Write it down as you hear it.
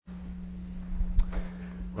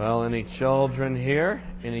Well, any children here?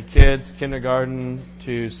 Any kids kindergarten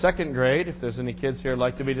to second grade? If there's any kids here who'd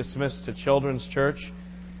like to be dismissed to Children's Church,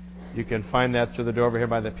 you can find that through the door over here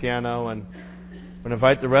by the piano. And I'm going to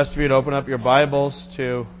invite the rest of you to open up your Bibles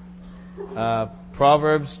to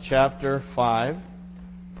Proverbs chapter 5.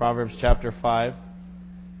 Proverbs chapter 5.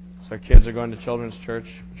 So our kids are going to Children's Church.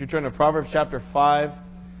 Would you turn to Proverbs chapter 5?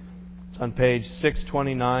 It's on page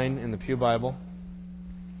 629 in the Pew Bible.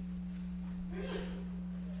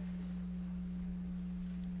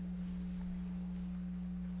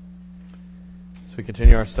 So we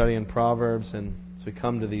continue our study in Proverbs, and as we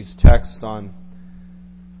come to these texts on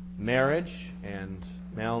marriage and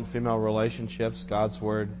male and female relationships, God's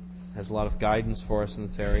Word has a lot of guidance for us in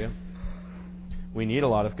this area. We need a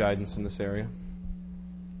lot of guidance in this area.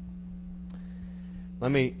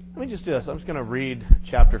 Let me just do this. I'm just going to read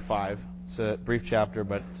chapter 5. It's a brief chapter,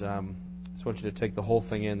 but I just want you to take the whole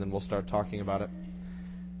thing in, then we'll start talking about it.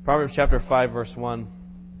 Proverbs chapter 5, verse 1.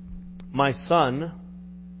 My son,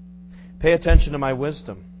 pay attention to my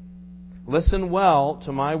wisdom. Listen well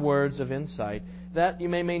to my words of insight, that you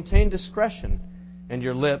may maintain discretion, and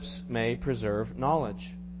your lips may preserve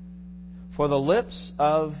knowledge. For the lips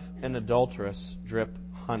of an adulteress drip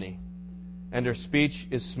honey, and her speech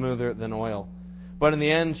is smoother than oil. But in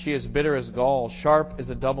the end she is bitter as gall, sharp as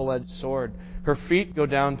a double-edged sword. Her feet go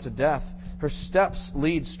down to death. Her steps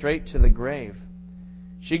lead straight to the grave.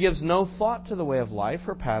 She gives no thought to the way of life.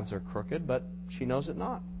 Her paths are crooked, but she knows it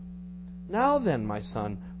not. Now then, my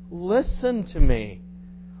son, listen to me.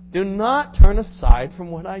 Do not turn aside from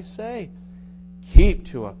what I say. Keep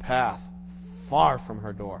to a path far from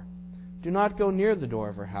her door. Do not go near the door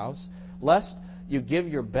of her house, lest you give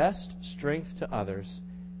your best strength to others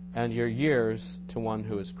and your years to one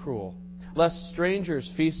who is cruel. Lest strangers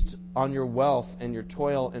feast on your wealth and your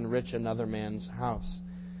toil enrich another man's house.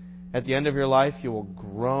 At the end of your life you will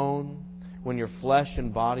groan when your flesh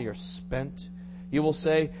and body are spent. You will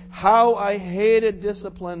say, how I hated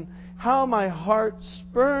discipline, how my heart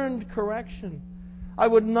spurned correction. I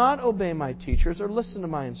would not obey my teachers or listen to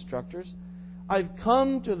my instructors. I've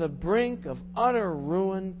come to the brink of utter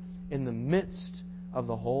ruin in the midst of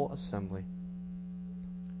the whole assembly.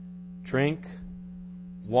 Drink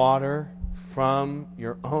water from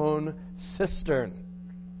your own cistern,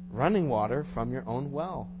 running water from your own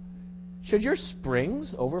well. Should your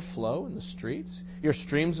springs overflow in the streets, your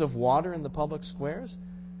streams of water in the public squares?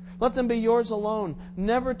 Let them be yours alone,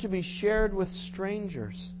 never to be shared with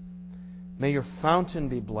strangers. May your fountain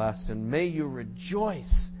be blessed, and may you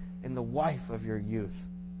rejoice in the wife of your youth.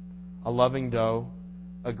 A loving doe,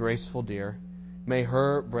 a graceful deer, may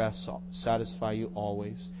her breasts satisfy you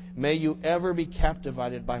always. May you ever be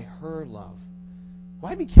captivated by her love.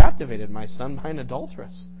 Why be captivated, my son, by an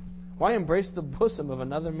adulteress? Why embrace the bosom of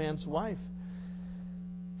another man's wife?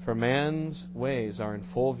 For man's ways are in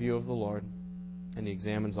full view of the Lord, and He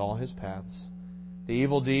examines all his paths. The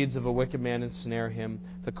evil deeds of a wicked man ensnare him.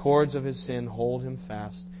 The cords of his sin hold him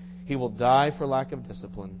fast. He will die for lack of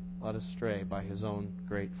discipline, led astray by his own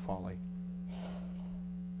great folly.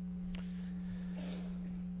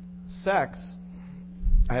 Sex,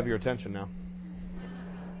 I have your attention now,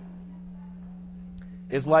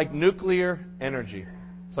 is like nuclear energy.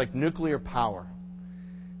 It's like nuclear power.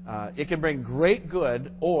 It can bring great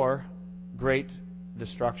good or great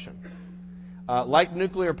destruction. Like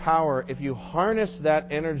nuclear power, if you harness that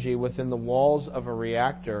energy within the walls of a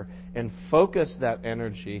reactor and focus that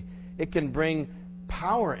energy, it can bring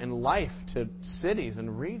power and life to cities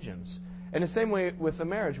and regions. And the same way with the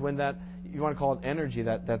marriage, when that, you want to call it energy,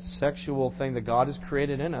 that sexual thing that God has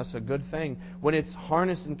created in us, a good thing, when it's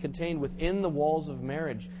harnessed and contained within the walls of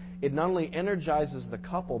marriage, it not only energizes the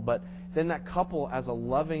couple, but then that couple, as a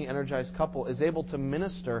loving, energized couple, is able to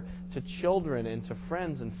minister to children and to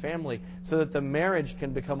friends and family so that the marriage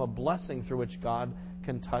can become a blessing through which God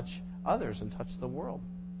can touch others and touch the world.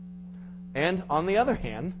 And on the other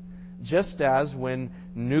hand, just as when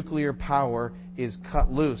nuclear power is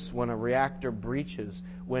cut loose, when a reactor breaches,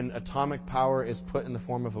 when atomic power is put in the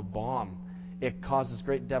form of a bomb, it causes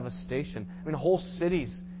great devastation. I mean, whole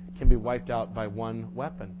cities can be wiped out by one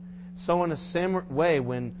weapon. So in the same way,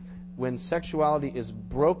 when sexuality is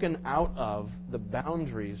broken out of the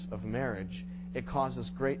boundaries of marriage, it causes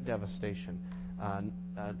great devastation.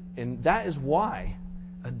 And that is why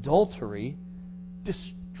adultery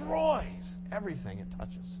destroys everything it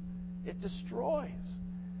touches. It destroys.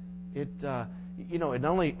 It not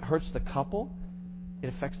only hurts the couple, it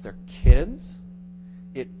affects their kids.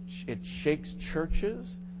 It shakes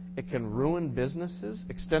churches. It can ruin businesses,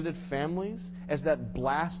 extended families, as that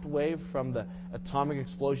blast wave from the atomic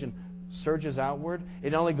explosion surges outward.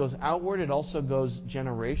 It not only goes outward, it also goes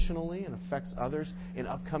generationally and affects others in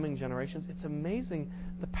upcoming generations. It's amazing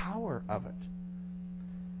the power of it.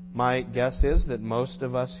 My guess is that most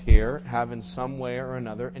of us here have in some way or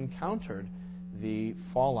another encountered the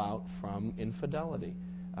fallout from infidelity.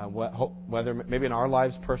 Whether maybe in our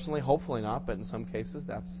lives personally, hopefully not, but in some cases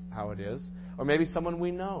that's how it is. Or maybe someone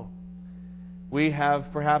we know. We have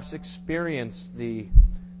perhaps experienced the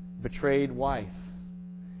betrayed wife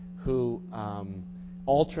who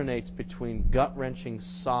alternates between gut-wrenching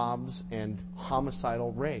sobs and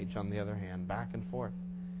homicidal rage, on the other hand, back and forth.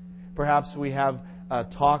 Perhaps we have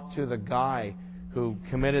talked to the guy who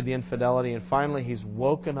committed the infidelity, and finally he's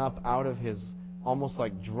woken up out of his almost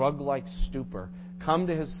like drug-like stupor, come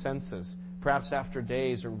to his senses, perhaps after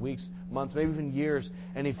days or weeks, months, maybe even years,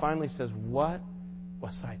 and he finally says, "What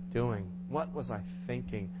was I doing? What was I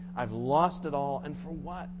thinking? I've lost it all, and for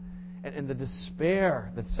what?" And the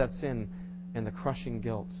despair that sets in and the crushing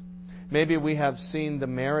guilt. Maybe we have seen the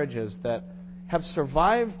marriages that have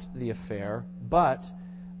survived the affair, but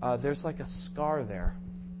there's like a scar there.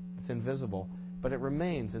 It's invisible, but it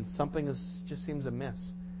remains, and something just seems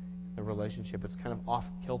amiss. The relationship, it's kind of off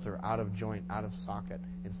kilter, out of joint, out of socket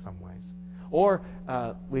in some ways. Or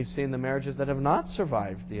we've seen the marriages that have not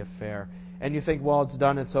survived the affair, and you think, well, it's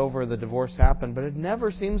done, it's over, the divorce happened, but it never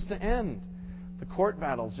seems to end. The court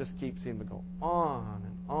battles just seem to go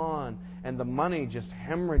on, and the money just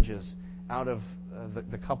hemorrhages out of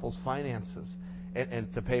the couple's finances,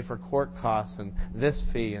 and to pay for court costs and this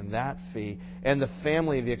fee and that fee. And the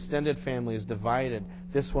family, the extended family, is divided.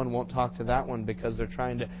 This one won't talk to that one because they're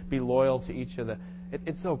trying to be loyal to each other.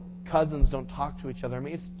 It's so cousins don't talk to each other. I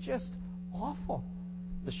mean, it's just awful.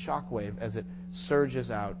 The shockwave as it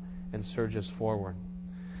surges out and surges forward.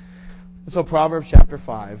 And so Proverbs chapter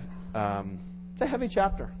 5, it's a heavy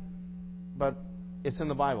chapter, but it's in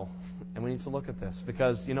the Bible. And we need to look at this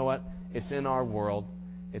because, you know what? It's in our world.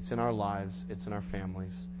 It's in our lives. It's in our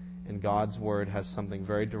families. And God's Word has something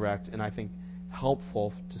very direct and I think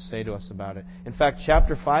helpful to say to us about it. In fact,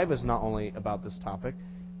 chapter 5 is not only about this topic.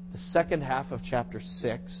 The second half of chapter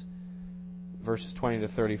 6, verses 20 to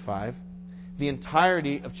 35. The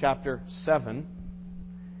entirety of chapter 7.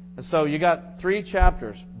 And so you got 3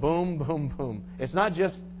 chapters. Boom, boom, boom. It's not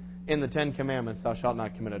just in the 10 Commandments, thou shalt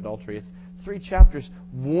not commit adultery. It's 3 chapters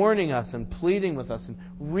warning us and pleading with us and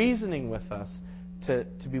reasoning with us to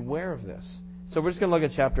beware of this. So we're just going to look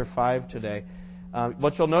at chapter 5 today.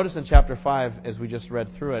 What you'll notice in chapter 5, as we just read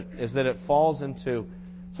through it, is that it falls into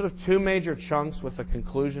sort of 2 major chunks with a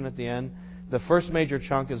conclusion at the end. The first major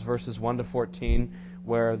chunk is verses 1 to 14,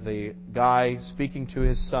 where the guy speaking to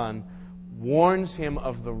his son warns him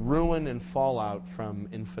of the ruin and fallout from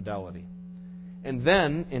infidelity. And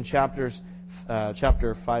then in chapter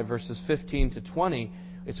 5, verses 15 to 20,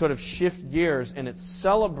 it sort of shifts gears and it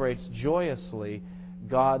celebrates joyously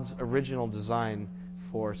God's original design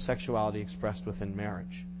for sexuality expressed within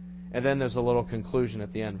marriage. And then there's a little conclusion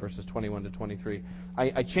at the end, verses 21 to 23.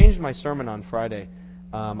 I changed my sermon on Friday.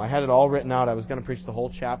 I had it all written out. I was going to preach the whole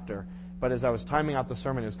chapter. But as I was timing out the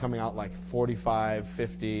sermon, it was coming out like 45,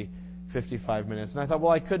 50, 55 minutes. And I thought,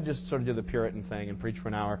 well, I could just sort of do the Puritan thing and preach for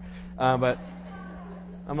an hour. But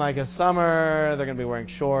I'm like, it's summer, they're going to be wearing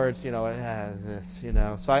shorts, So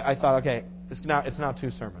I thought, okay, it's now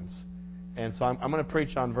 2 sermons. And so I'm going to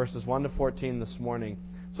preach on verses 1 to 14 this morning,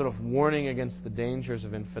 sort of warning against the dangers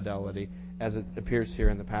of infidelity as it appears here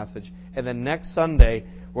in the passage. And then next Sunday,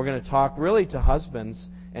 we're going to talk really to husbands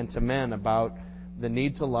and to men about the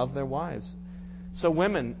need to love their wives. So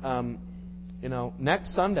women,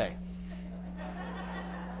 next Sunday,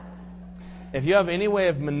 if you have any way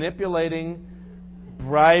of manipulating,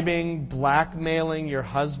 bribing, blackmailing your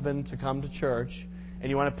husband to come to church, and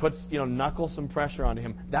you want to put, knuckle some pressure onto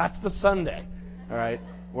him, that's the Sunday, all right,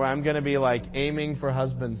 where I'm going to be like aiming for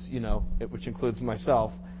husbands, which includes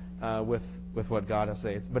myself, with what God has to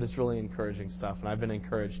say. But it's really encouraging stuff, and I've been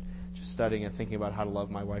encouraged just studying and thinking about how to love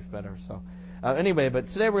my wife better. So anyway, but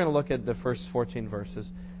today we're going to look at the first 14 verses.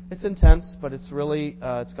 It's intense, but it's really,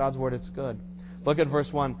 it's God's Word, it's good. Look at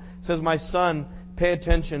verse 1. It says, "My son, pay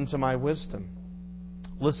attention to my wisdom.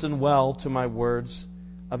 Listen well to my words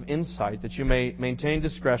of insight, that you may maintain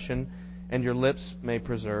discretion and your lips may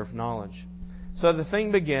preserve knowledge." So the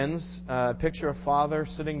thing begins, picture a father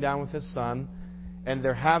sitting down with his son, and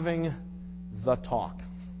they're having the talk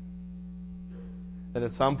that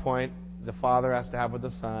at some point the father has to have with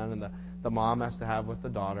the son and the mom has to have with the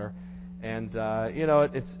daughter. And,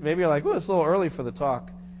 it's maybe you're like, oh, it's a little early for the talk.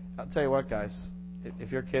 I'll tell you what, guys,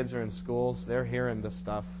 if your kids are in schools, they're hearing this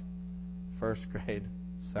stuff, 1st grade,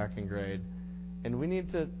 2nd grade. And we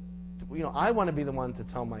need to I want to be the one to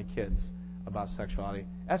tell my kids about sexuality.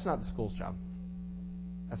 That's not the school's job.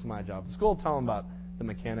 That's my job. The school will tell them about the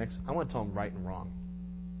mechanics. I want to tell them right and wrong.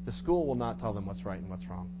 The school will not tell them what's right and what's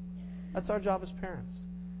wrong. That's our job as parents.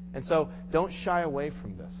 And so don't shy away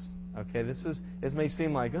from this. Okay, this may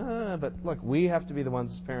seem like, but look, we have to be the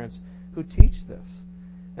ones as parents who teach this.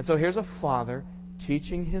 And so here's a father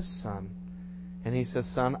teaching his son. And he says,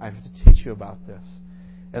 son, I have to teach you about this.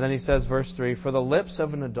 And then he says, verse 3, for the lips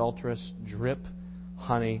of an adulteress drip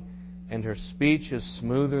honey, and her speech is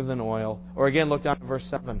smoother than oil. Or again, look down at verse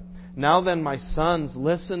 7. Now then, my sons,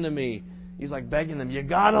 listen to me. He's like begging them, you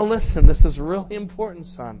got to listen. This is really important,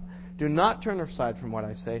 son. Do not turn aside from what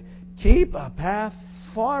I say. Keep a path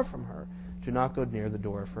far from her. Do not go near the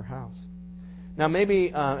door of her house. Now,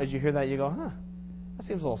 maybe as you hear that, you go, that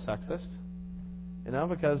seems a little sexist.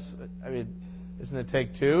 Because, doesn't it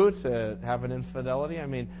take two to have an infidelity?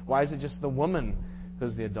 Why is it just the woman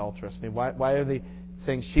who's the adulteress? Why are they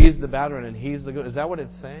saying she's the bad one and he's the good? Is that what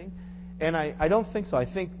it's saying? And I don't think so.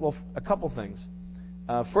 I think, a couple things.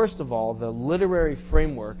 First of all, the literary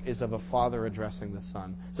framework is of a father addressing the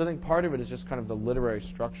son. So I think part of it is just kind of the literary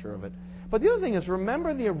structure of it. But the other thing is,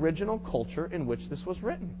 remember the original culture in which this was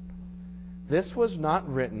written. This was not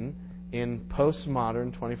written in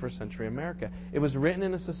postmodern 21st century America. It was written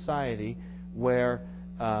in a society where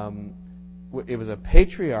it was a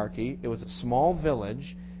patriarchy, it was a small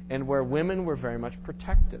village, and where women were very much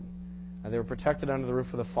protected. They were protected under the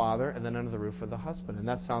roof of the father and then under the roof of the husband. And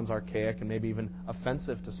that sounds archaic and maybe even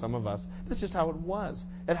offensive to some of us. That's just how it was,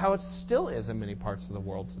 and how it still is in many parts of the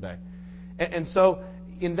world today. And so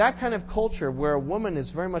in that kind of culture where a woman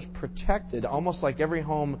is very much protected, almost like every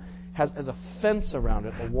home has a fence around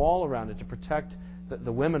it, a wall around it to protect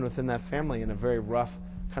the women within that family in a very rough,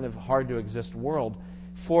 kind of hard-to-exist world,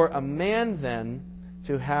 for a man then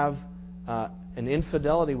to have an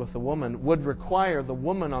infidelity with a woman would require the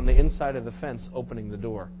woman on the inside of the fence opening the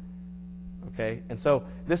door. Okay? And so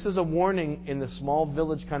this is a warning in the small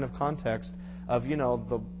village kind of context of,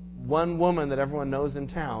 the one woman that everyone knows in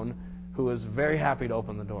town who is very happy to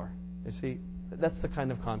open the door. You see, that's the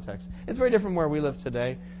kind of context. It's very different where we live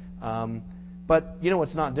today. But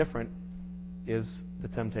what's not different is the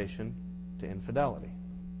temptation to infidelity.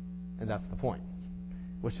 And that's the point,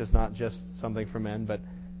 which is not just something for men, but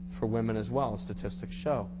for women as well, statistics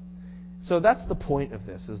show. So that's the point of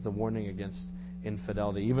this, is the warning against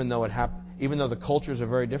infidelity. Even though the cultures are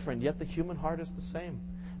very different, yet the human heart is the same.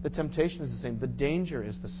 The temptation is the same. The danger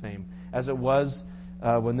is the same as it was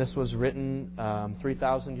when this was written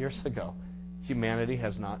 3,000 years ago. Humanity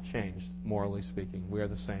has not changed, morally speaking. We are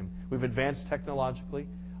the same. We've advanced technologically.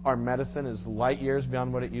 Our medicine is light years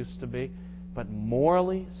beyond what it used to be. But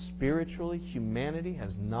morally, spiritually, humanity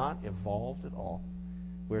has not evolved at all.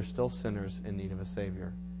 We're still sinners in need of a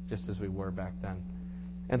Savior, just as we were back then.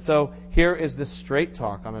 And so here is this straight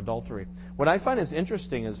talk on adultery. What I find is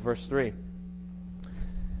interesting is verse 3.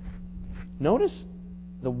 Notice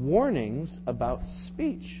the warnings about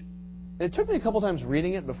speech. And it took me a couple times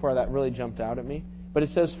reading it before that really jumped out at me. But it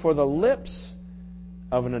says, for the lips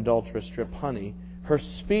of an adulteress drip honey, her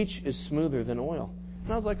speech is smoother than oil.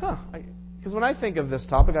 And I was like, because when I think of this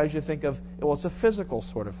topic, I usually think of, it's a physical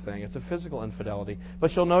sort of thing. It's a physical infidelity.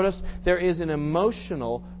 But you'll notice there is an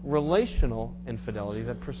emotional, relational infidelity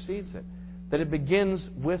that precedes it. That it begins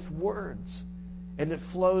with words. And it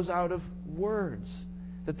flows out of words.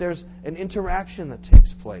 That there's an interaction that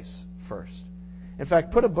takes place first. In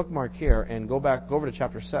fact, put a bookmark here and go over to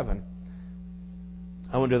chapter 7.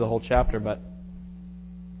 I won't do the whole chapter, but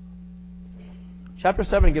chapter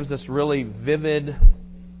 7 gives this really vivid,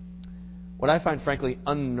 what I find frankly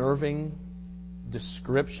unnerving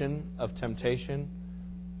description of temptation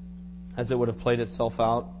as it would have played itself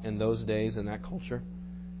out in those days in that culture.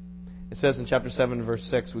 It says in chapter 7, verse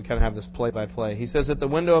 6, we kind of have this play-by-play. He says, at the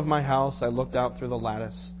window of my house I looked out through the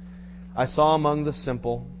lattice. I saw among the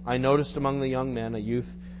simple, I noticed among the young men a youth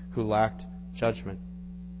who lacked judgment.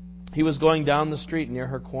 He was going down the street near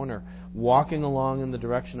her corner, walking along in the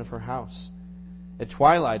direction of her house. At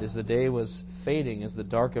twilight, as the day was fading, as the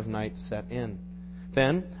dark of night set in.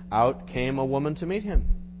 Then out came a woman to meet him,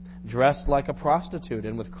 dressed like a prostitute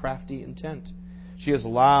and with crafty intent. She is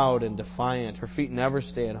loud and defiant. Her feet never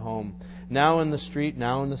stay at home. Now in the street,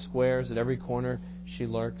 now in the squares, at every corner she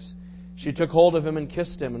lurks. She took hold of him and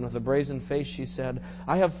kissed him, and with a brazen face she said,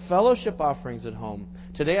 I have fellowship offerings at home.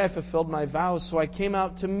 Today I fulfilled my vows, so I came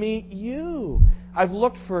out to meet you. I've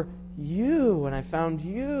looked for you, and I found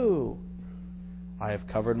you. I have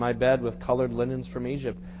covered my bed with colored linens from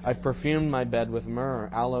Egypt. I've perfumed my bed with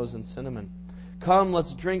myrrh, aloes, and cinnamon. Come,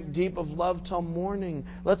 let's drink deep of love till morning.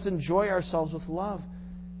 Let's enjoy ourselves with love.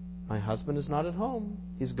 My husband is not at home.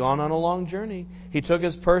 He's gone on a long journey. He took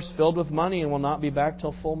his purse filled with money and will not be back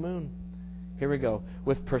till full moon. Here we go.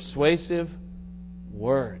 With persuasive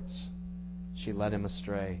words, she led him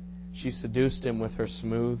astray. She seduced him with her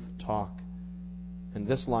smooth talk. And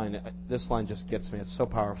this line just gets me. It's so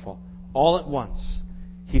powerful. All at once,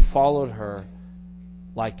 he followed her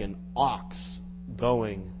like an ox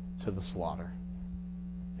going to the slaughter.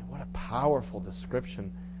 And what a powerful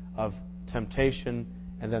description of temptation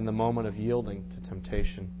and then the moment of yielding to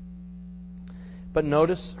temptation. But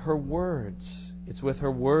notice her words. It's with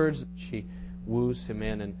her words that she woos him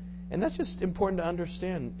in. And that's just important to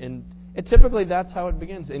understand. And typically that's how it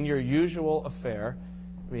begins. In your usual affair,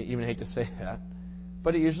 I mean, you even hate to say that,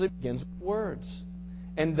 but it usually begins with words.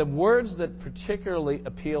 And the words that particularly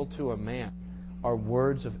appeal to a man are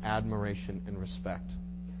words of admiration and respect.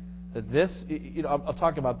 That this, I'll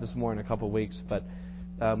talk about this more in a couple of weeks, but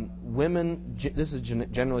women, this is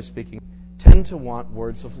generally speaking, tend to want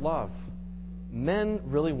words of love. Men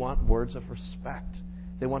really want words of respect.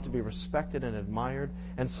 They want to be respected and admired.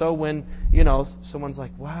 And so when, someone's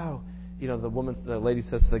like, wow, the lady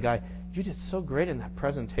says to the guy, you did so great in that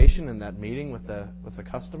presentation in that meeting with the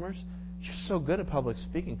customers. You're so good at public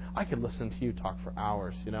speaking. I could listen to you talk for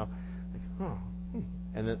hours, Like,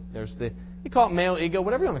 And then there's you call it male ego,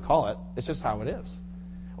 whatever you want to call it. It's just how it is.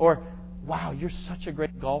 Or, wow, you're such a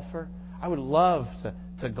great golfer. I would love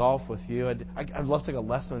to golf with you. I'd love to take a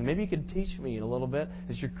lesson. Maybe you could teach me a little bit.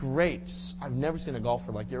 Because you're great. I've never seen a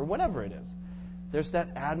golfer like you, or whatever it is. There's that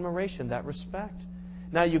admiration, that respect.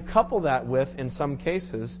 Now, you couple that with, in some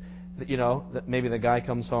cases, that maybe the guy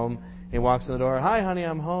comes home, he walks in the door, hi, honey,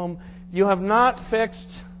 I'm home. You have not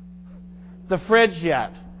fixed the fridge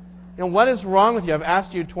yet. What is wrong with you? I've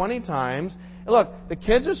asked you 20 times. Look, the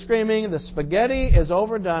kids are screaming. The spaghetti is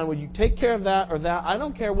overdone. Would you take care of that or that? I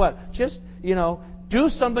don't care what. Just, do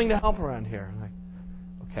something to help around here. I'm like,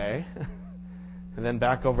 okay. And then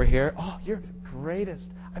back over here. Oh, you're the greatest.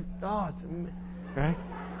 Right?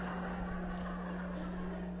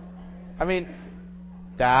 I mean,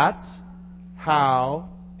 that's how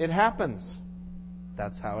it happens.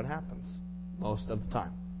 That's how it happens most of the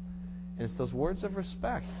time. And it's those words of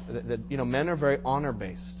respect that men are very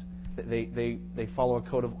honor-based. They follow a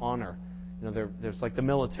code of honor. There's like the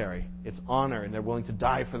military. It's honor, and they're willing to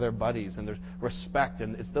die for their buddies, and there's respect,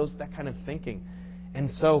 and it's that kind of thinking.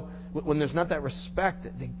 And so when there's not that respect,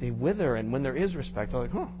 they wither, and when there is respect, they're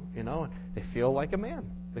like, they feel like a man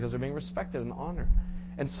because they're being respected and honored.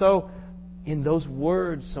 And so in those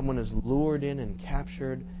words, someone is lured in and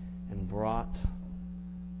captured and brought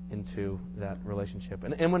into that relationship.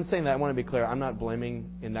 And when saying that, I want to be clear, I'm not blaming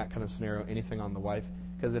in that kind of scenario anything on the wife,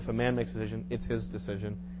 because if a man makes a decision, it's his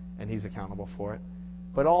decision, and he's accountable for it.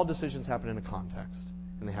 But all decisions happen in a context,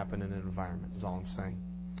 and they happen in an environment, is all I'm saying.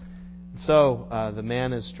 So the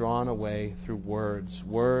man is drawn away through words.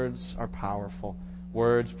 Words are powerful.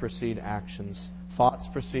 Words precede actions. Thoughts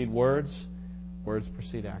precede words. Words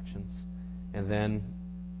precede actions. And then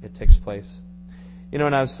it takes place. And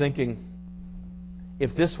I was thinking,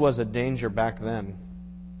 if this was a danger back then,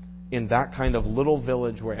 in that kind of little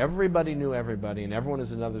village where everybody knew everybody and everyone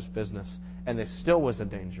is another's business, and there still was a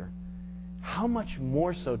danger, how much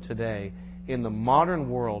more so today in the modern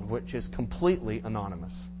world, which is completely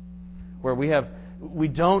anonymous, where we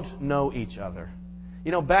don't know each other.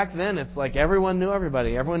 Back then it's like everyone knew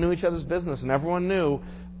everybody, everyone knew each other's business, and everyone knew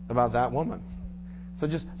about that woman. So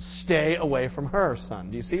just stay away from her, son.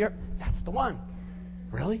 Do you see her? That's the one.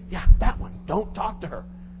 Really? Yeah, that one. Don't talk to her.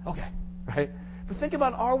 Okay, right? But think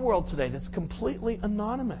about our world today that's completely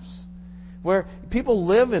anonymous, where people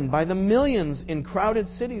live by the millions in crowded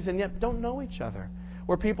cities and yet don't know each other,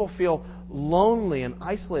 where people feel lonely and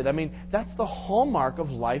isolated. I mean, that's the hallmark of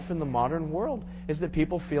life in the modern world, is that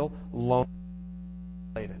people feel lonely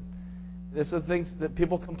and isolated. It's the things that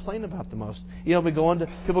people complain about the most. People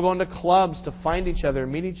go into clubs to find each other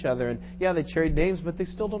and meet each other, and they trade names, but they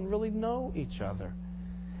still don't really know each other.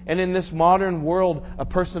 And in this modern world, a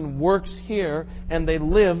person works here and they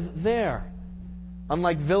live there.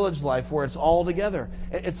 Unlike village life where it's all together.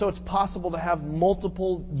 And so it's possible to have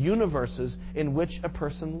multiple universes in which a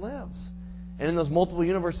person lives. And in those multiple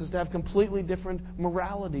universes to have completely different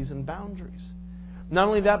moralities and boundaries. Not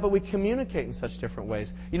only that, but we communicate in such different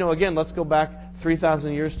ways. Again, let's go back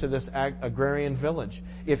 3,000 years to this agrarian village.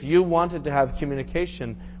 If you wanted to have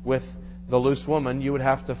communication with the loose woman, you would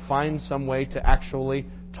have to find some way to actually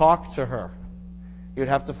talk to her. You'd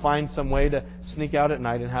have to find some way to sneak out at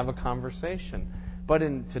night and have a conversation. But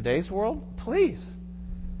in today's world, please.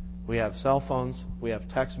 We have cell phones, we have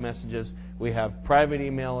text messages, We have private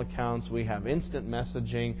email accounts. We have instant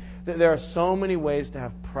messaging. There are so many ways to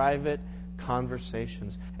have private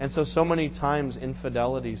conversations. And so many times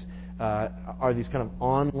infidelities are these kind of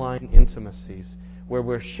online intimacies where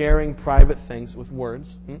we're sharing private things with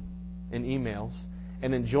words and emails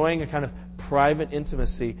and enjoying a kind of private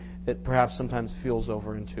intimacy that perhaps sometimes feels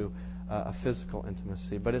over into a physical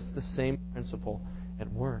intimacy. But it's the same principle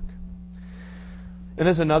at work. And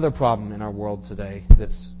there's another problem in our world today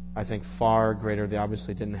that's, I think, far greater. They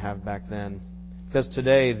obviously didn't have back then. Because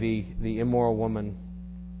today, the immoral woman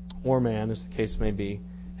or man, as the case may be,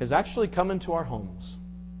 has actually come into our homes.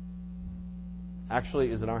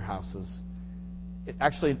 Actually is in our houses. It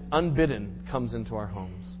actually, unbidden, comes into our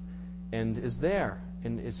homes and is there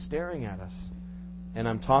and is staring at us. And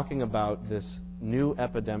I'm talking about this new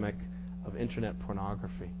epidemic of internet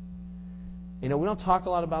pornography. We don't talk a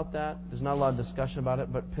lot about that. There's not a lot of discussion about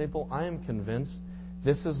it. But people, I am convinced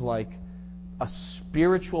this is like a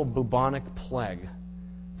spiritual bubonic plague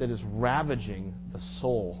that is ravaging the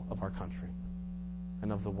soul of our country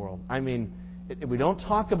and of the world. I mean, we don't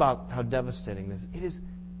talk about how devastating this is. It is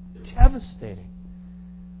devastating.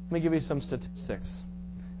 Let me give you some statistics.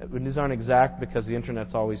 These aren't exact because the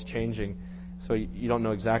Internet's always changing, so you don't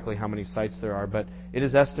know exactly how many sites there are, but it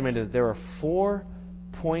is estimated that there are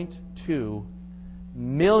 4.2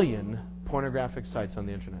 million pornographic sites on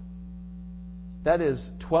the Internet. That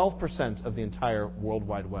is 12% of the entire World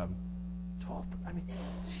Wide Web. 12%. I mean,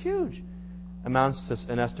 it's huge. Amounts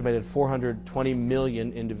to an estimated 420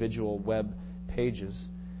 million individual web pages.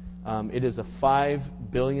 It is a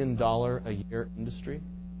 $5 billion a year industry.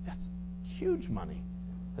 That's huge money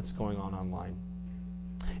that's going on online.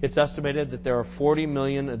 It's estimated that there are 40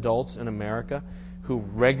 million adults in America who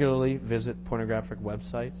regularly visit pornographic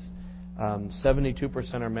websites.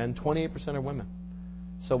 72% are men, 28% are women.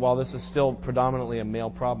 So while this is still predominantly a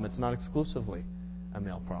male problem, it's not exclusively a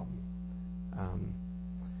male problem.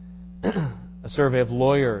 A survey of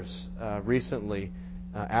lawyers recently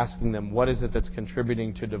asking them what is it that's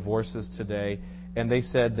contributing to divorces today, and they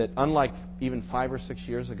said that unlike even 5 or 6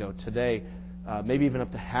 years ago, today maybe even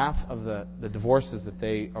up to half of the divorces that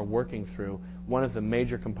they are working through, one of the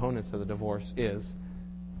major components of the divorce is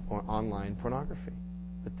online pornography.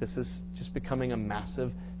 That this is just becoming a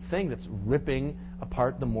massive thing that's ripping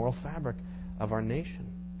apart the moral fabric of our nation.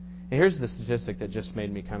 And here's the statistic that just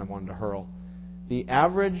made me kind of want to hurl. The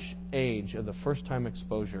average age of the first-time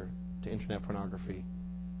exposure to internet pornography,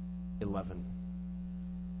 11.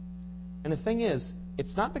 And the thing is,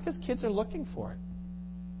 it's not because kids are looking for it.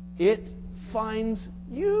 It finds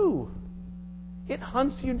you. It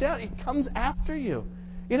hunts you down. It comes after you.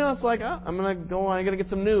 It's like, I'm going to go on, I'm going to get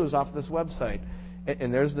some news off this website.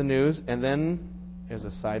 And there's the news, and then there's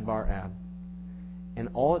a sidebar ad. And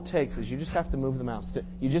all it takes is you just have to move the mouse.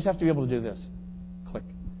 You just have to be able to do this. Click.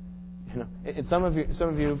 And some of you,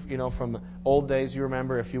 from the old days, you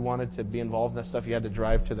remember if you wanted to be involved in that stuff, you had to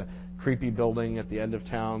drive to the creepy building at the end of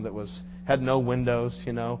town that had no windows,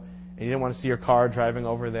 and you didn't want to see your car driving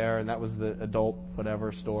over there, and that was the adult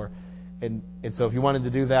whatever store. And so if you wanted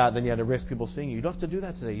to do that, then you had to risk people seeing you. You don't have to do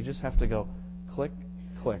that today. You just have to go click,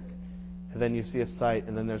 click. And then you see a site,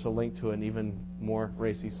 and then there's a link to an even more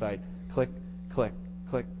racy site. Click, click,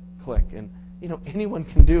 click, click. And, anyone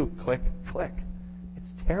can do click, click. It's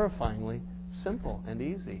terrifyingly simple and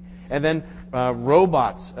easy. And then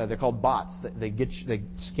robots, they're called bots. They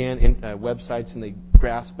scan websites, and they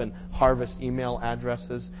grasp and harvest email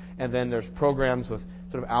addresses. And then there's programs with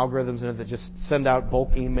sort of algorithms in it that just send out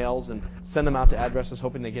bulk emails and send them out to addresses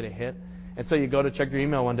hoping they get a hit. And so you go to check your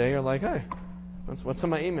email one day, you're like, hey, what's in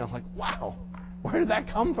my email? Like, wow, where did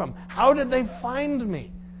that come from? How did they find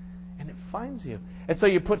me? And it finds you. And so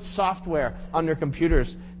you put software on your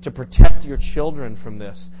computers to protect your children from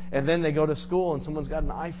this. And then they go to school and someone's got an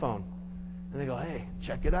iPhone. And they go, hey,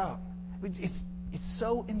 check it out. It's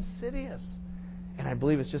so insidious. And I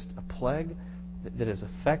believe it's just a plague that is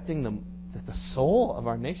affecting the soul of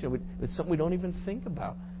our nation. It's something we don't even think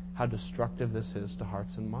about, how destructive this is to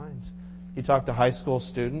hearts and minds. You talk to high school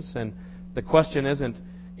students, and the question isn't,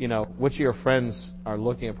 which of your friends are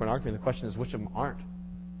looking at pornography. The question is, which of them aren't?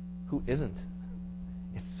 Who isn't?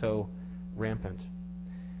 It's so rampant.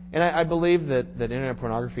 And I believe that internet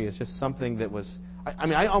pornography is just something that was...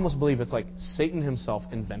 I almost believe it's like Satan himself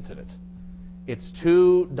invented it. It's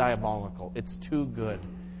too diabolical. It's too good.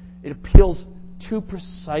 It appeals too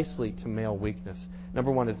precisely to male weakness.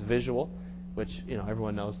 Number one, it's visual, which,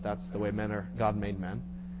 everyone knows that's the way men are. God made men.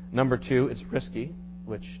 Number two, it's risky,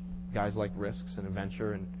 which guys like risks and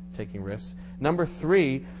adventure and taking risks. Number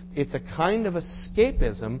three, it's a kind of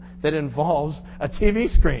escapism that involves a TV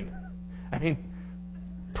screen.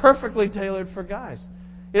 perfectly tailored for guys.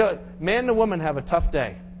 You know, man and woman have a tough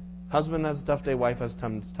day. Husband has a tough day, wife has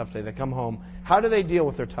a tough day. They come home. How do they deal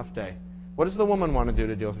with their tough day? What does the woman want to do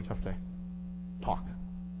to deal with her tough day? Talk,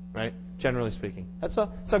 right? Generally speaking. That's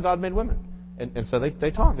how God made women. And so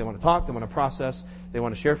they talk. They want to talk. They want to process. They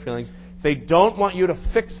want to share feelings. They don't want you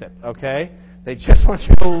to fix it, okay? They just want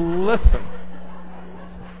you to listen.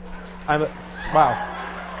 Wow.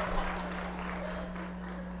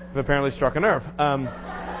 I've apparently struck a nerve.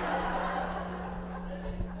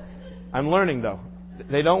 I'm learning, though.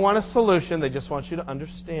 They don't want a solution. They just want you to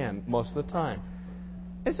understand most of the time.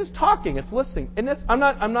 It's just talking. It's listening. And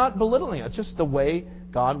I'm not belittling it. It's just the way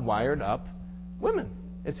God wired up women.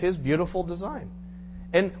 It's His beautiful design.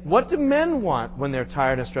 And what do men want when they're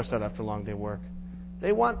tired and stressed out after a long day of work?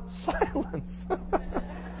 They want silence.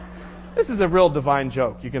 This is a real divine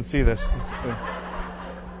joke. You can see this.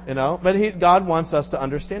 You know, but God wants us to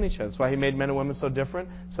understand each other. That's why He made men and women so different,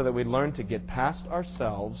 so that we learn to get past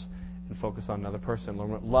ourselves and focus on another person.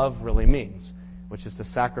 Learn what love really means, which is to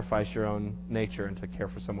sacrifice your own nature and to care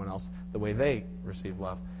for someone else the way they receive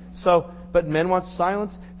love. So, but men want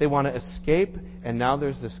silence. They want to escape, and now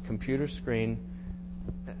there's this computer screen.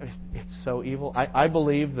 It's so evil. I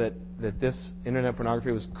believe that this internet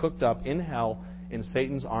pornography was cooked up in hell in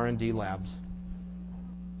Satan's R&D labs,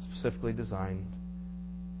 specifically designed.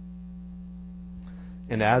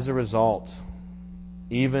 And as a result,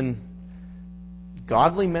 even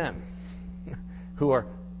godly men who are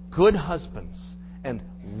good husbands and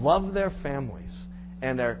love their families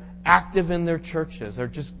and are active in their churches, are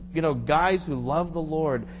just, guys who love the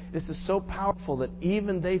Lord. This is so powerful that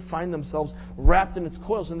even they find themselves wrapped in its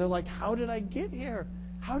coils, and they're like, how did I get here?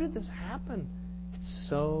 How did this happen? It's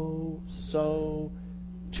so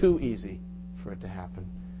too easy for it to happen.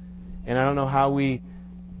 And I don't know how we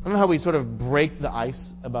sort of break the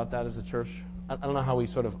ice about that as a church. I don't know how we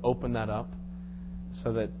sort of open that up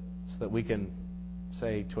so that we can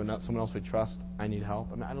say to someone else we trust, I need help.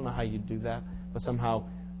 I mean, I don't know how you do that, but somehow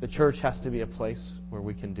the church has to be a place where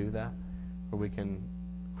we can do that, where we can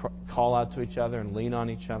call out to each other and lean on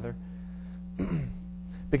each other.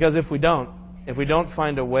 Because if we don't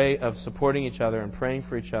find a way of supporting each other and praying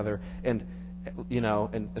for each other, and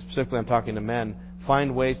specifically I'm talking to men,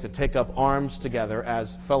 find ways to take up arms together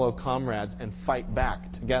as fellow comrades and fight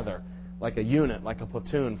back together, like a unit, like a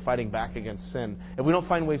platoon, fighting back against sin. If we don't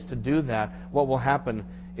find ways to do that, what will happen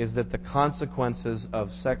is that the consequences of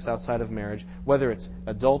sex outside of marriage, whether it's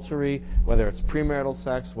adultery, whether it's premarital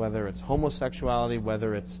sex, whether it's homosexuality,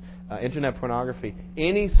 whether it's internet pornography,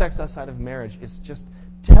 any sex outside of marriage is just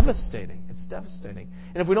devastating. It's devastating.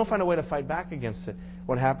 And if we don't find a way to fight back against it,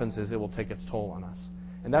 what happens is it will take its toll on us.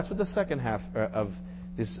 And that's what the second half of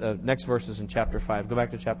this next verses in chapter 5. Go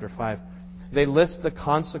back to chapter 5. They list the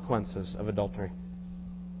consequences of adultery.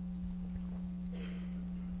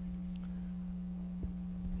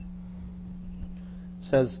 It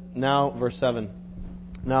says, now, verse 7,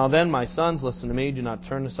 now then, my sons, listen to me. Do not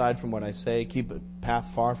turn aside from what I say. Keep a path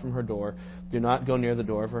far from her door. Do not go near the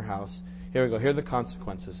door of her house. Here we go. Here are the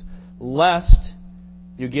consequences. Lest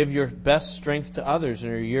you give your best strength to others and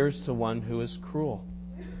your years to one who is cruel.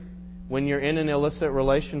 When you're in an illicit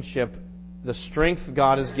relationship, the strength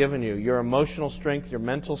God has given you, your emotional strength, your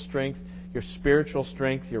mental strength, your spiritual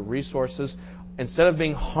strength, your resources, instead of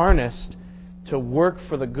being harnessed to work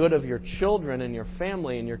for the good of your children and your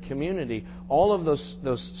family and your community, all of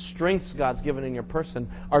those strengths God's given in your person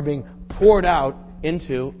are being poured out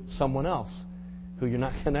into someone else who you're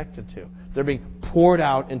not connected to. They're being poured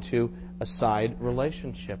out into a side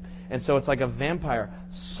relationship. And so it's like a vampire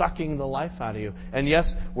sucking the life out of you. And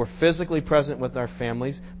yes, we're physically present with our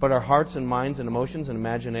families, but our hearts and minds and emotions and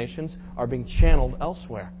imaginations are being channeled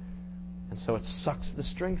elsewhere. And so it sucks the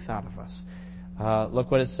strength out of us.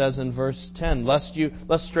 Look what it says in verse 10. Lest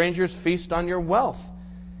strangers feast on your wealth,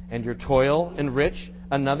 and your toil enrich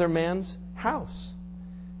another man's house.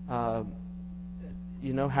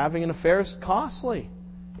 Having an affair is costly.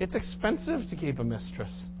 It's expensive to keep a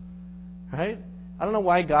mistress. Right? I don't know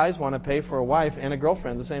why guys want to pay for a wife and a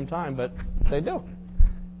girlfriend at the same time, but they do.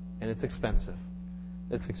 And it's expensive.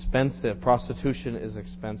 It's expensive. Prostitution is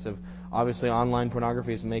expensive. Obviously, online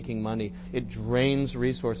pornography is making money. It drains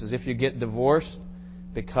resources. If you get divorced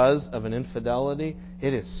because of an infidelity,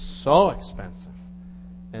 it is so expensive.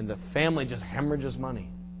 And the family just hemorrhages money.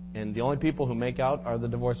 And the only people who make out are the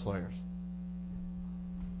divorce lawyers.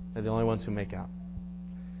 They're the only ones who make out.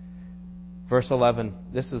 Verse 11,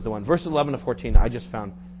 this is the one. Verse 11 to 14, I just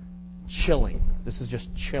found chilling. This is just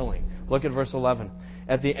chilling. Look at verse 11.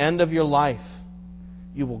 At the end of your life,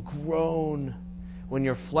 you will groan when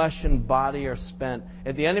your flesh and body are spent.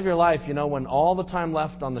 At the end of your life, when all the time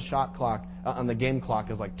left on the shot clock, on the game clock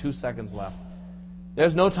is like 2 seconds left.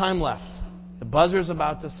 There's no time left. The buzzer's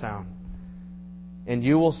about to sound. And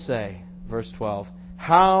you will say, verse 12,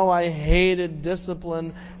 how I hated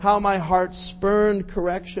discipline, how my heart spurned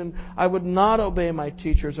correction. I would not obey my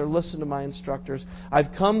teachers or listen to my instructors.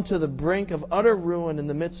 I've come to the brink of utter ruin in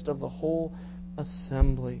the midst of the whole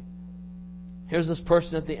assembly. Here's this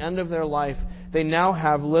person at the end of their life. They now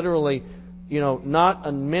have literally, not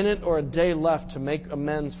a minute or a day left to make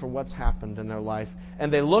amends for what's happened in their life.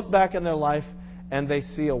 And they look back in their life and they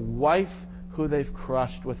see a wife who they've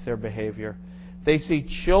crushed with their behavior. They see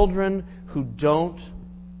children who don't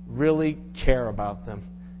really care about them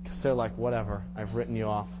because they're like, whatever, I've written you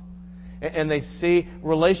off. And they see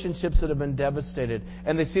relationships that have been devastated.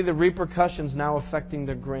 And they see the repercussions now affecting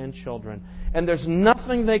their grandchildren. And there's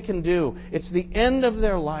nothing they can do. It's the end of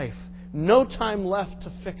their life. No time left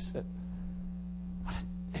to fix it.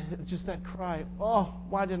 Just that cry, oh,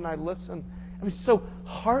 why didn't I listen? I mean, so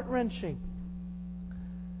heart-wrenching.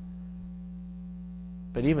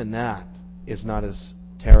 But even that is not as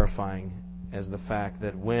terrifying as the fact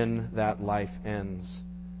that when that life ends,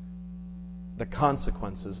 the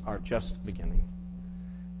consequences are just beginning.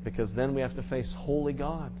 Because then we have to face holy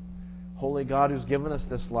God. Holy God who's given us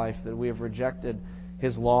this life, that we have rejected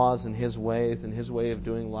His laws and His ways and His way of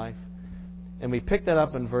doing life. And we pick that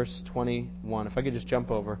up in verse 21. If I could just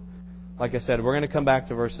jump over. Like I said, we're going to come back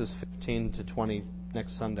to verses 15 to 20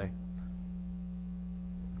 next Sunday.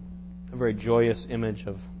 A very joyous image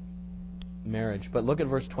of marriage. But look at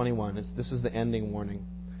verse 21. This is the ending warning.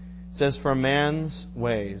 It says, for a man's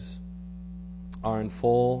ways are in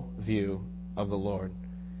full view of the Lord,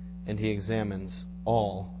 and He examines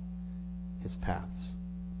all his paths.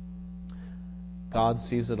 God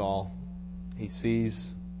sees it all. He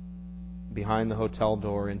sees behind the hotel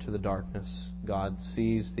door into the darkness. God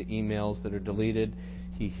sees the emails that are deleted.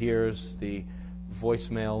 He hears the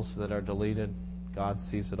voicemails that are deleted. God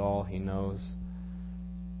sees it all. He knows.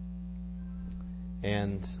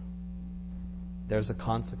 And there's a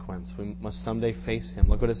consequence. We must someday face Him.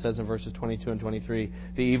 Look what it says in verses 22 and 23.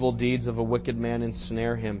 The evil deeds of a wicked man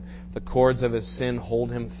ensnare him. The cords of his sin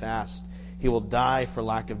hold him fast. He will die for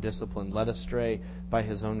lack of discipline, led astray by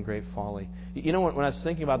his own great folly. When I was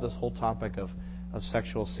thinking about this whole topic of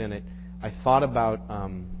sexual sin, I thought about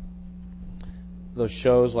those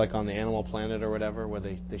shows like on the Animal Planet or whatever, where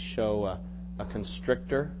they show a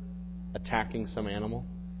constrictor attacking some animal.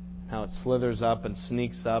 How it slithers up and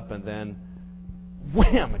sneaks up and then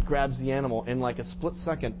wham! It grabs the animal in like a split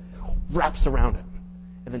second, wraps around it,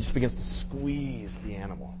 and then just begins to squeeze the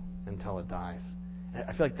animal until it dies. And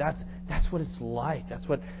I feel like that's what it's like. That's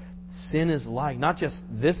what sin is like. Not just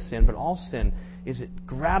this sin, but all sin is it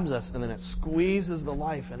grabs us and then it squeezes the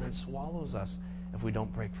life and then swallows us if we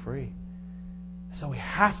don't break free. So we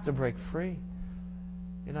have to break free.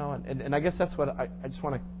 And I guess that's what I just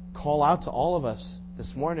want to call out to all of us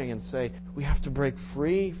this morning and say, we have to break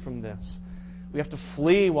free from this. We have to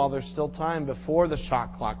flee while there's still time before the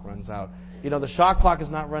shot clock runs out. The shot clock has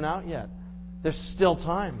not run out yet. There's still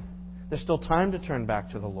time. There's still time to turn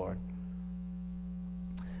back to the Lord.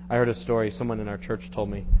 I heard a story. Someone in our church told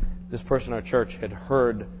me this person in our church had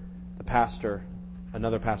heard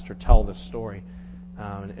another pastor tell this story.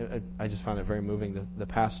 I just found it very moving. The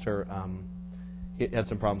pastor he had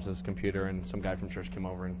some problems with his computer, and some guy from church came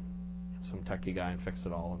over, and some techie guy, and fixed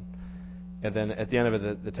it all. And then at the end of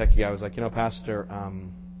it, the techie guy was like, Pastor,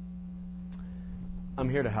 I'm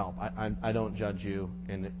here to help. I don't judge you,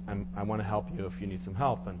 and I want to help you if you need some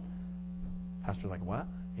help. And Pastor's like, what?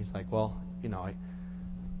 He's like, well,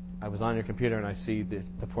 I was on your computer and I see the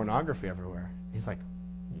pornography everywhere. He's like,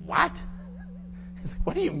 what? He's like,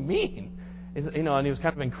 what do you mean? And he was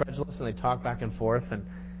kind of incredulous, and they talked back and forth, and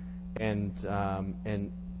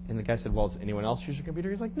the guy said, well, does anyone else use your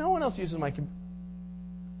computer? He's like, no one else uses my computer.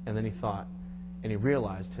 And then he thought, and he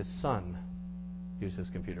realized his son used his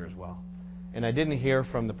computer as well. And I didn't hear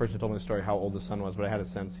from the person who told me the story how old the son was, but I had a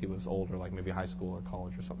sense he was older, like maybe high school or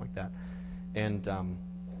college or something like that. And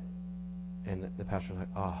the pastor was like,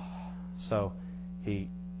 oh. So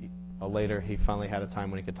later he finally had a time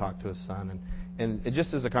when he could talk to his son. And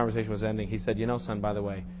just as the conversation was ending, he said, son, by the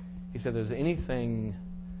way, he said, there's anything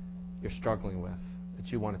you're struggling with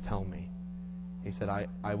that you want to tell me. He said,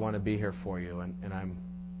 I want to be here for you, and I'm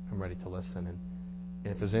ready to listen. And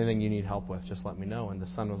if there's anything you need help with, just let me know. And the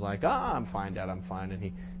son was like, I'm fine, Dad, I'm fine.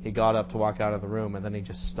 And he got up to walk out of the room, and then he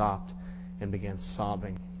just stopped and began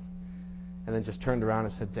sobbing. And then just turned around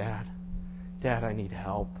and said, Dad, I need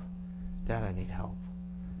help. Dad, I need help.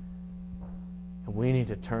 And we need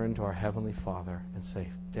to turn to our Heavenly Father and say,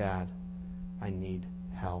 Dad, I need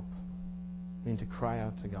help. We need to cry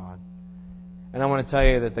out to God. And I want to tell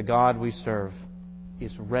you that the God we serve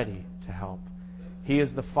is ready to help. He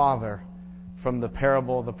is the Father from the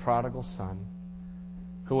parable of the prodigal son,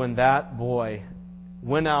 who, when that boy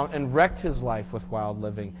went out and wrecked his life with wild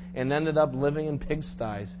living and ended up living in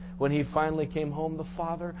pigsties, when he finally came home, the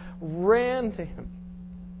Father ran to him.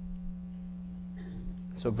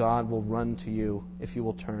 So God will run to you if you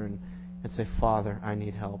will turn and say, Father, I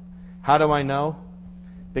need help. How do I know?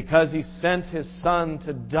 Because He sent His Son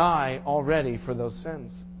to die already for those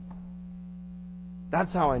sins.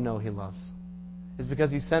 That's how I know He loves. It's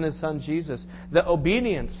because He sent His Son Jesus, the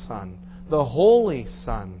obedient Son, the holy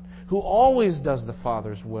Son, who always does the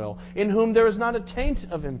Father's will, in whom there is not a taint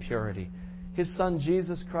of impurity. His Son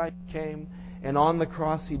Jesus Christ came, and on the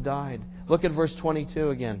cross He died. Look at verse 22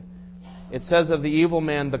 again. It says of the evil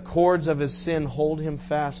man, the cords of his sin hold him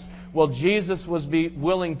fast. Well, Jesus was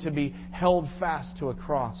willing to be held fast to a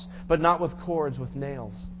cross, but not with cords, with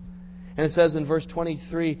nails. And it says in verse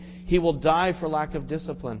 23, He will die for lack of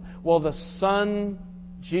discipline. Well, the Son,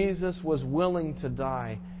 Jesus, was willing to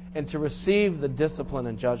die and to receive the discipline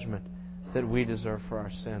and judgment that we deserve for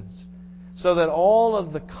our sins. So that all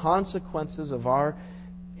of the consequences of our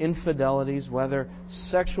infidelities, whether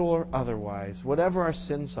sexual or otherwise, whatever our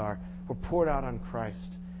sins are, were poured out on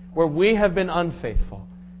Christ. Where we have been unfaithful,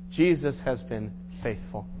 Jesus has been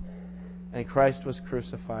faithful. And Christ was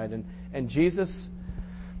crucified. And Jesus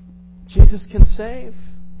can save.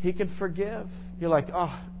 He can forgive. You're like,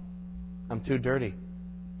 oh, I'm too dirty.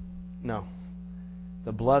 No.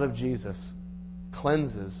 The blood of Jesus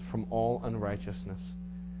cleanses from all unrighteousness.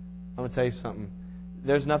 I'm going to tell you something.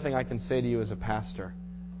 There's nothing I can say to you as a pastor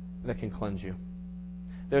that can cleanse you.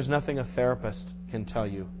 There's nothing a therapist can tell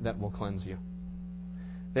you that will cleanse you.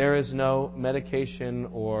 There is no medication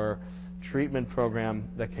or treatment program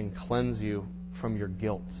that can cleanse you from your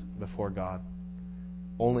guilt before God.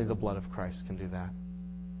 Only the blood of Christ can do that.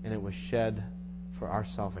 And it was shed for our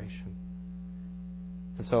salvation.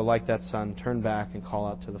 And so, like that son, turn back and call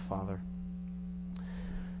out to the Father.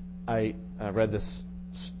 I read this.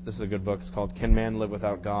 This is a good book. It's called Can Man Live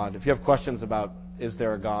Without God? If you have questions about is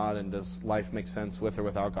there a God and does life make sense with or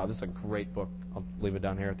without God, this is a great book. I'll leave it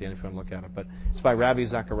down here at the end if you want to look at it. But it's by Rabbi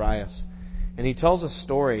Zacharias. And he tells a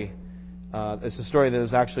story. It's a story that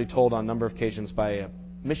was actually told on a number of occasions by a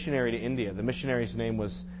missionary to India. The missionary's name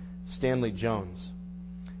was Stanley Jones.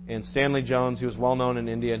 And Stanley Jones, he was well known in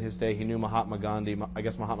India in his day. He knew Mahatma Gandhi. I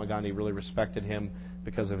guess Mahatma Gandhi really respected him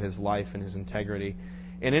because of his life and his integrity.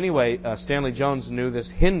 And anyway, Stanley Jones knew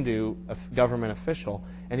this Hindu government official,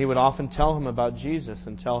 and he would often tell him about Jesus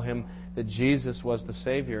and tell him that Jesus was the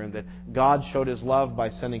Savior and that God showed His love by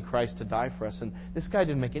sending Christ to die for us. And this guy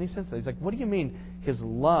didn't make any sense of that. He's like, what do you mean His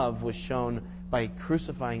love was shown by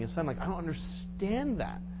crucifying His Son? Like, I don't understand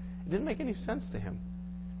that. It didn't make any sense to him.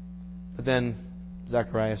 But then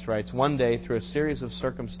Zacharias writes, one day, through a series of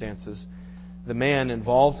circumstances, the man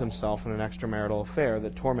involved himself in an extramarital affair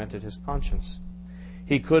that tormented his conscience.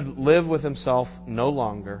 He could live with himself no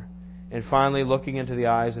longer, and finally, looking into the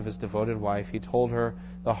eyes of his devoted wife, he told her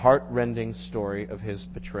the heart-rending story of his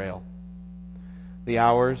betrayal. The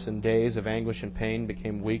hours and days of anguish and pain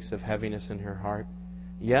became weeks of heaviness in her heart.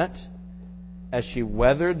 Yet, as she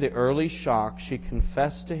weathered the early shock, she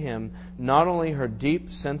confessed to him not only her deep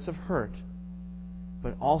sense of hurt,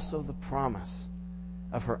 but also the promise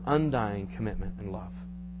of her undying commitment and love.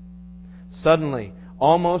 Suddenly,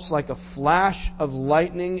 almost like a flash of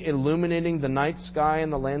lightning illuminating the night sky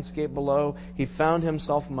and the landscape below, he found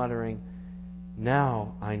himself muttering,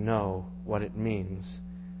 "Now I know what it means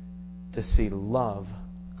to see love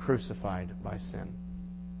crucified by sin."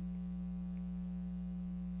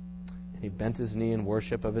 And he bent his knee in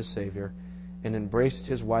worship of his Savior and embraced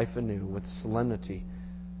his wife anew with the solemnity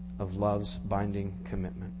of love's binding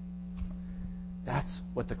commitment. That's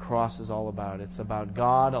what the cross is all about. It's about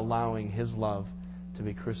God allowing His love to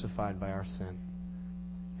be crucified by our sin.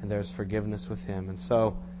 And there's forgiveness with Him. And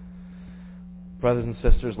so, brothers and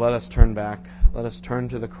sisters, let us turn back. Let us turn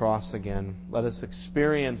to the cross again. Let us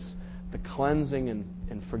experience the cleansing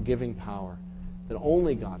and forgiving power that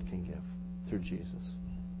only God can give through Jesus.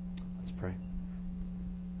 Let's pray.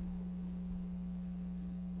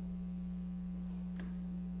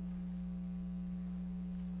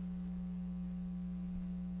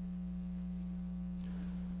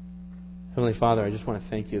 Heavenly Father, I just want to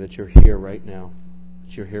thank You that You're here right now,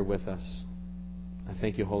 that You're here with us. I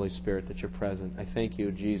thank You, Holy Spirit, that You're present. I thank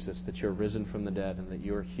You, Jesus, that You're risen from the dead and that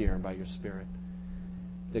You're here by Your Spirit.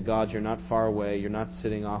 That God, You're not far away. You're not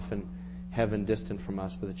sitting off heaven distant from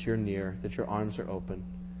us, but that you're near, that your arms are open.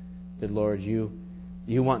 That, Lord, you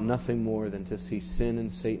want nothing more than to see sin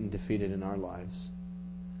and Satan defeated in our lives.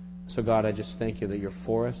 So, God, I just thank you that you're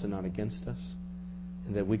for us and not against us,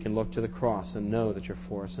 and that we can look to the cross and know that you're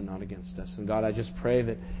for us and not against us. And, God, I just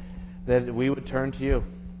pray that we would turn to you.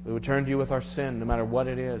 We would turn to you with our sin, no matter what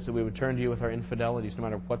it is. That we would turn to you with our infidelities, no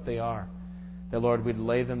matter what they are. That, Lord, we'd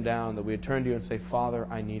lay them down. That we would turn to you and say, Father,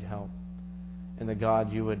 I need help. And that,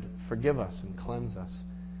 God, you would forgive us and cleanse us.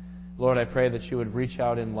 Lord, I pray that you would reach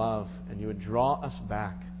out in love and you would draw us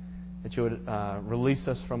back. That you would release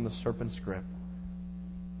us from the serpent's grip.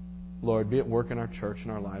 Lord, be at work in our church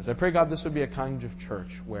and our lives. I pray, God, this would be a kind of church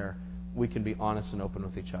where we can be honest and open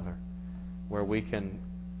with each other. Where we can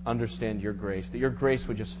understand your grace. That your grace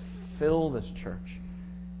would just fill this church.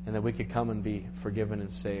 And that we could come and be forgiven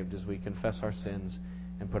and saved as we confess our sins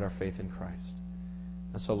and put our faith in Christ.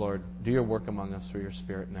 And so, Lord, do your work among us through your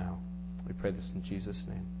Spirit now. We pray this in Jesus'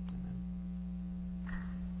 name.